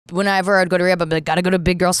whenever I'd go to rehab, I'd be like, gotta go to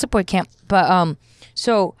big girl sleepaway camp. But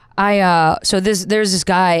so there's this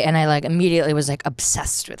guy, and I like immediately was like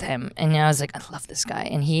obsessed with him, and I was like, I love this guy,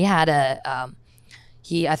 and he had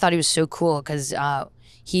I thought he was so cool because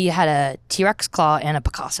he had a T-Rex claw and a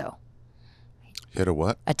Picasso. He had a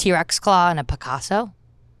what? A T-Rex claw and a Picasso.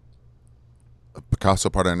 A Picasso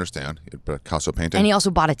part I understand. He had Picasso painting. And he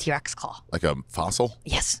also bought a T-Rex claw. Like a fossil?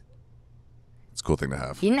 Yes. It's a cool thing to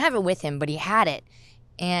have. He didn't have it with him, but he had it.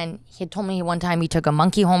 And he had told me one time he took a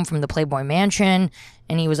monkey home from the Playboy Mansion,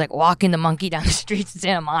 and he was like walking the monkey down the streets in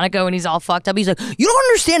Santa Monica, and he's all fucked up. He's like, you don't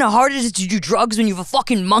understand how hard it is to do drugs when you have a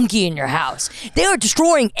fucking monkey in your house. They are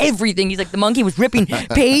destroying everything. He's like, the monkey was ripping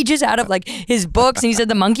pages out of like his books, and he said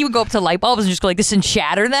the monkey would go up to light bulbs and just go like this and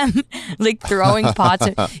shatter them, like throwing pots.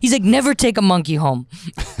 He's like, never take a monkey home.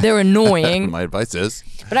 They're annoying. My advice is.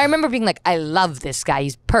 But I remember being like, I love this guy.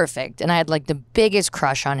 He's perfect. And I had like the biggest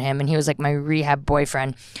crush on him, and he was like my rehab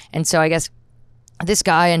boyfriend. And so I guess this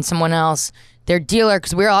guy and someone else, their dealer,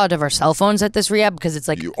 because we're allowed to have our cell phones at this rehab because it's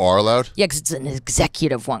like... You are allowed? Yeah, because it's an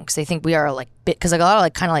executive one, because they think we are like... Because like a lot of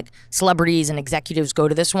like kind of like celebrities and executives go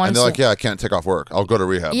to this one. And they're like, yeah, I can't take off work. I'll go to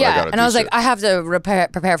rehab. Yeah, but I gotta and I was shit. like, I have to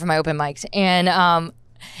prepare for my open mics.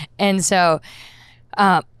 And so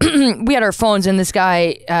we had our phones, and this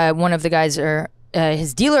guy, one of the guys,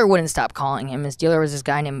 his dealer wouldn't stop calling him. His dealer was this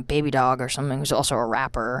guy named Baby Dog or something, who's also a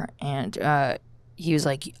rapper. And he was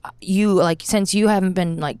like, since you haven't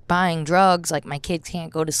been like buying drugs, like my kids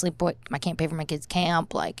can't go to sleep. I can't pay for my kids'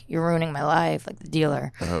 camp. Like you're ruining my life. Like the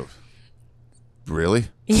dealer. Oh, really?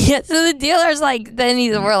 Yeah. So the dealer's like,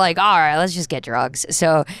 we're like, all right, let's just get drugs.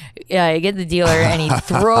 So you get the dealer, and he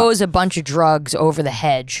throws a bunch of drugs over the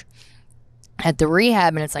hedge at the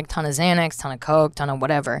rehab, and it's like ton of Xanax, ton of Coke, ton of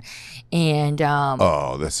whatever. And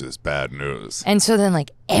oh, this is bad news. And so then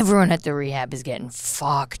like everyone at the rehab is getting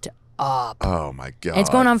fucked up. Oh my God. And it's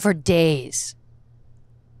going on for days.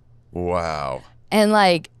 Wow. And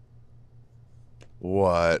like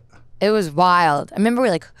what? It was wild. I remember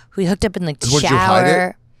we hooked up in the shower. Would you hide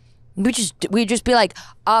it? We'd just be like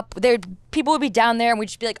up there. People would be down there, and we'd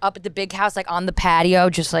just be like up at the big house, like on the patio,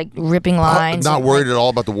 just like ripping lines. Not worried at all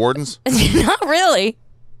about the wardens? Not really.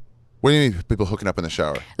 What do you mean people hooking up in the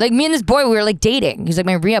shower? Like me and this boy, we were like dating. He's like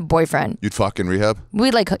my rehab boyfriend. You'd fuck in rehab?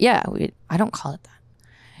 We'd like, yeah. I don't call it that.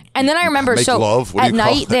 And then I remember, make love? What do at you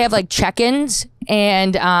call night it? they have like check-ins,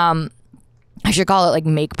 and I should call it like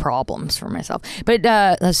make problems for myself, but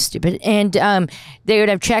that's stupid. And they would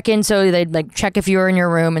have check-in, so they'd like check if you were in your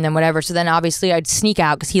room and then whatever. So then obviously I'd sneak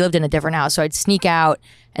out because he lived in a different house, so I'd sneak out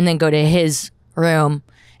and then go to his room,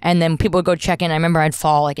 and then people would go check in. I remember I'd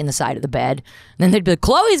fall like in the side of the bed, and then they'd be like,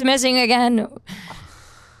 Chloe's missing again.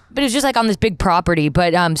 But it was just like on this big property.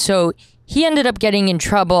 But so he ended up getting in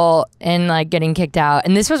trouble and like getting kicked out.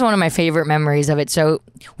 And this was one of my favorite memories of it. So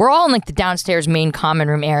we're all in like the downstairs main common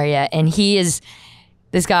room area, and this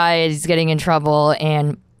guy is getting in trouble,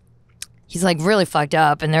 and he's like really fucked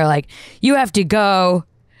up, and they're like, you have to go,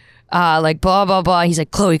 like blah, blah, blah. He's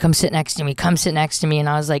like, Chloe, come sit next to me. Come sit next to me. And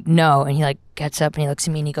I was like, no. And he like gets up and he looks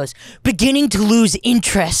at me and he goes, beginning to lose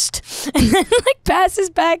interest. And then like passes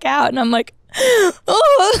back out. And I'm like,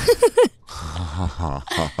 oh.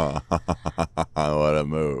 What a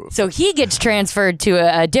move. So he gets transferred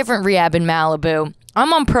to a different rehab in Malibu.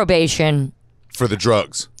 I'm on probation. For the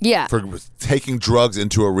drugs. Yeah. For taking drugs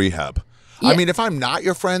into a rehab. Yeah. I mean, if I'm not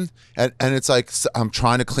your friend and it's like I'm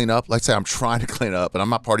trying to clean up, let's say I'm trying to clean up and I'm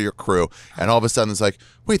not part of your crew, and all of a sudden it's like,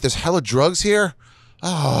 wait, there's hella drugs here?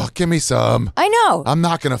 Oh, give me some. I know. I'm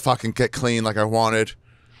not going to fucking get clean like I wanted.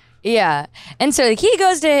 Yeah. And so he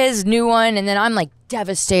goes to his new one, and then I'm like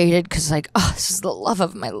devastated because like, oh, this is the love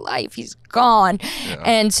of my life. He's gone. Yeah.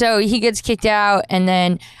 And so he gets kicked out, and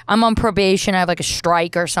then I'm on probation. I have like a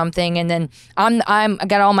strike or something, and then I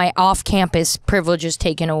got all my off-campus privileges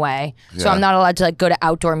taken away. Yeah. So I'm not allowed to like go to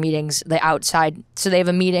outdoor meetings, the outside. So they have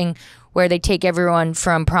a meeting where they take everyone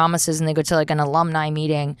from Promises and they go to like an alumni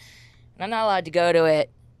meeting. And I'm not allowed to go to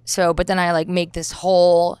it. So, but then I like make this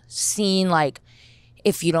whole scene like,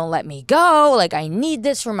 if you don't let me go, like I need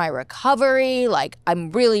this for my recovery. Like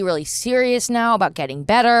I'm really, really serious now about getting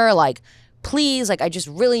better. Like please, like I just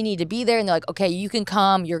really need to be there. And they're like, okay, you can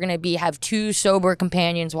come. You're going to have 2 sober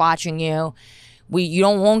companions watching you. You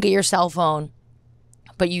won't get your cell phone,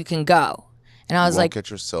 but you can go. And I was like, get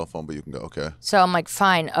your cell phone, but you can go. Okay. So I'm like,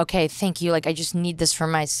 fine. Okay. Thank you. Like I just need this for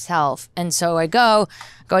myself. And so I go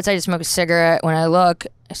outside to smoke a cigarette. When I look,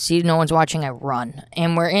 see no one's watching, I run.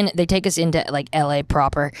 And they take us into like LA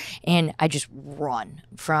proper, and I just run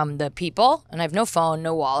from the people, and I have no phone,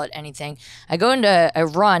 no wallet, anything. I go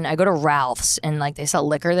to Ralph's, and like they sell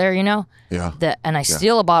liquor there, you know? Yeah. And I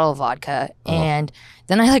steal a bottle of vodka, and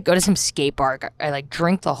then I like go to some skate park. I like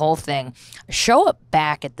drink the whole thing. I show up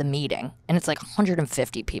back at the meeting, and it's like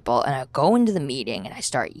 150 people, and I go into the meeting and I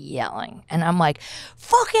start yelling, and I'm like,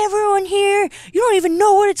 "Fuck everyone here! You don't even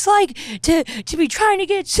know what it's like to be trying to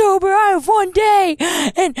get sober. I have one day,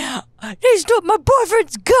 and my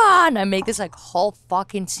boyfriend's gone." I make this like whole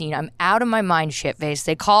fucking scene. I'm out of my mind, shit face.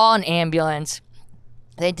 They call an ambulance.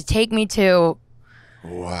 They had to take me to.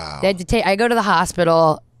 Wow. I go to the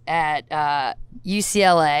hospital at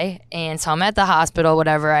UCLA, and so I'm at the hospital,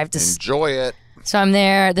 whatever. I have to enjoy it. So I'm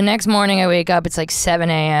there. The next morning I wake up, it's like 7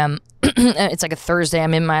 a.m. It's like a Thursday.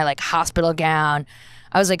 I'm in my like hospital gown.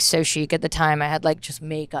 I was like so chic at the time. I had like just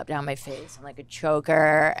makeup down my face and like a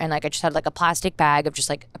choker, and like I just had like a plastic bag of just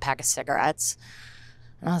like a pack of cigarettes.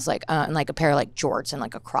 And I was like, and like a pair of like jorts and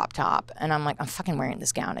like a crop top. And I'm like, I'm fucking wearing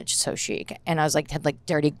this gown. It's just so chic. And I was like, had like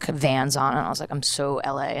dirty Vans on. And I was like, I'm so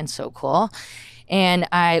LA and so cool. And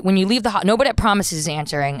when you leave nobody promises is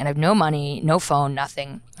answering. And I have no money, no phone,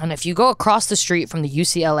 nothing. And if you go across the street from the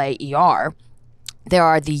UCLA ER, there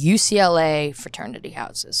are the UCLA fraternity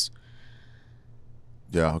houses.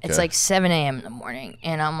 Yeah, okay. It's like 7 a.m. in the morning,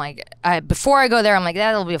 and I'm like, before I go there, I'm like,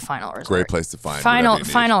 that'll be a final resort. Great place to find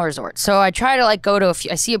final resort. So I try to like go to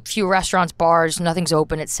I see a few restaurants, bars, nothing's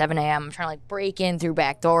open at 7 a.m. I'm trying to like break in through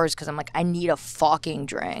back doors because I'm like, I need a fucking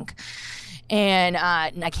drink. And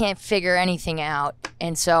I can't figure anything out.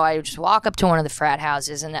 And so I just walk up to one of the frat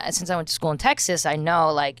houses. And since I went to school in Texas, I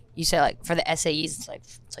know, like, you say, like, for the SAEs, it's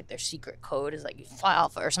like their secret code is, like, you fly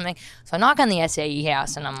alpha or something. So I knock on the SAE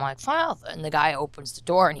house, and I'm like, fly alpha. And the guy opens the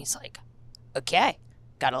door, and he's like, okay,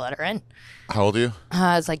 gotta let her in. How old are you?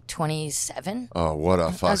 I was like 27. Oh, what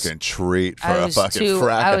a fucking treat for a fucking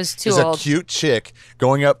frat. I was too old. old. Just a cute chick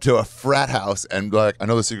going up to a frat house and like, I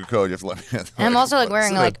know the secret code. You have to let me. And I'm also like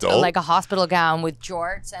wearing like a hospital gown with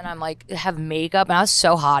jorts, and I'm like have makeup, and I was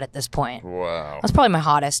so hot at this point. Wow. I was probably my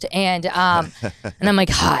hottest, and and I'm like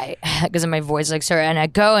hi because of my voice, like sir, and I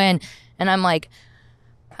go in, and I'm like,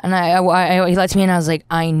 and he lets me in. I was like,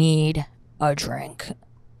 I need a drink,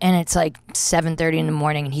 and it's like 7:30 in the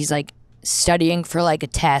morning, and he's like studying for like a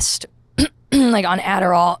test like on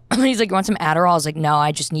Adderall. He's like, you want some Adderall? I was like, no,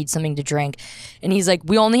 I just need something to drink. And he's like,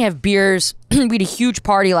 we only have beers. We had a huge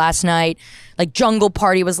party last night. Like jungle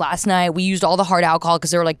party was last night. We used all the hard alcohol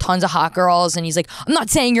because there were like tons of hot girls. And he's like, I'm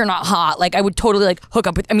not saying you're not hot. Like I would totally like hook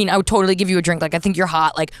up with, I would totally give you a drink. Like I think you're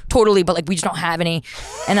hot, like totally, but like we just don't have any.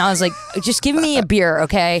 And I was like, just give me a beer,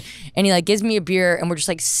 okay? And he like gives me a beer, and we're just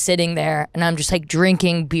like sitting there, and I'm just like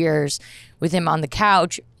drinking beers with him on the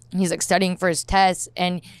couch. He's like studying for his tests,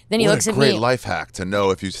 and then he looks at me. What a great life hack to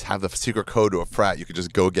know if you have the secret code to a frat, you could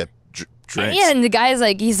just go get drinks. Yeah, and the guy's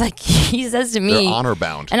like, he says to me, they're honor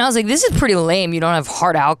bound. And I was like, this is pretty lame. You don't have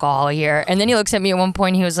hard alcohol here. And then he looks at me at one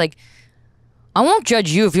point, and he was like, I won't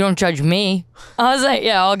judge you if you don't judge me. I was like,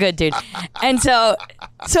 yeah, all good, dude. And so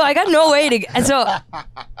I got no way to, and so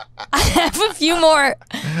I have a few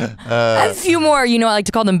more, you know, I like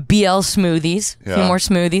to call them BL smoothies. A few more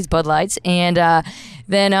smoothies, Bud Lights. And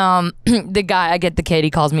then I get the kid, he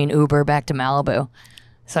calls me an Uber back to Malibu.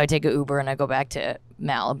 So I take an Uber and I go back to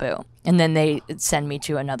Malibu. And then they send me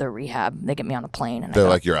to another rehab. They get me on a plane. And they're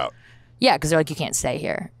like, you're out. Yeah, because they're like, you can't stay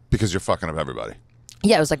here. Because you're fucking up everybody.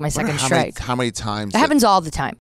 Yeah, it was like my second strike. How many times? It happens all the time.